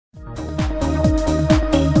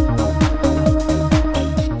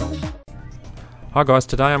Hi guys,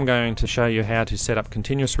 today I'm going to show you how to set up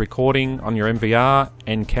continuous recording on your MVR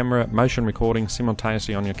and camera motion recording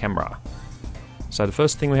simultaneously on your camera. So the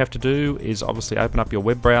first thing we have to do is obviously open up your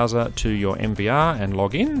web browser to your MVR and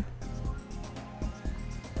log in.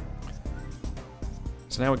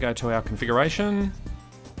 So now we go to our configuration,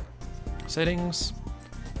 settings,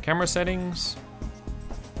 camera settings,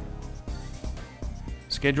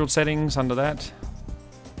 scheduled settings under that,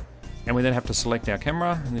 and we then have to select our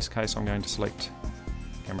camera. In this case I'm going to select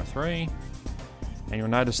camera 3, and you'll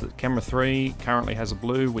notice that camera 3 currently has a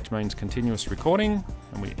blue, which means continuous recording,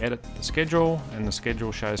 and we edit the schedule and the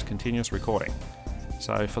schedule shows continuous recording.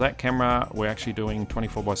 So for that camera we're actually doing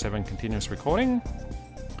 24/7 continuous recording.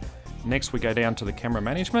 Next we go down to the camera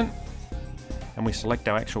management and we select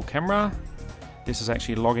our actual camera. This is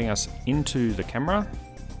actually logging us into the camera,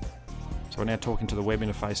 so we're now talking to the web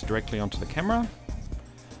interface directly onto the camera.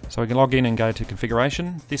 So we can log in and go to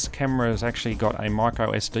configuration. This camera has actually got a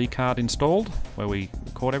microSD card installed where we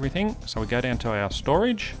record everything. So we go down to our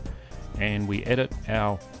storage and we edit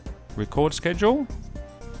our record schedule.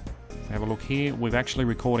 Have a look here. We're actually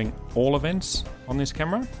recording all events on this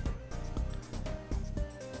camera.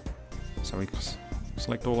 So we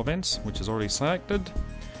select all events, which is already selected.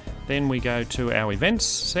 Then we go to our events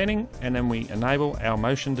setting and then we enable our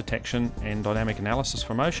motion detection and dynamic analysis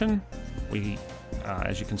for motion.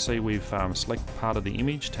 As you can see, we've selected part of the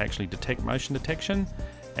image to actually detect motion detection,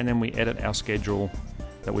 and then we edit our schedule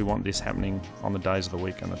that we want this happening on the days of the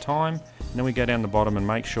week and the time. And then we go down the bottom and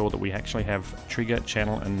make sure that we actually have trigger,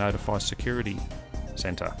 channel and notify security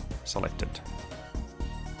center selected.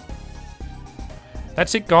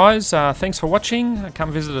 That's it guys, thanks for watching.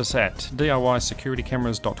 Come visit us at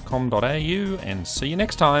DIYsecuritycameras.com.au and see you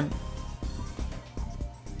next time.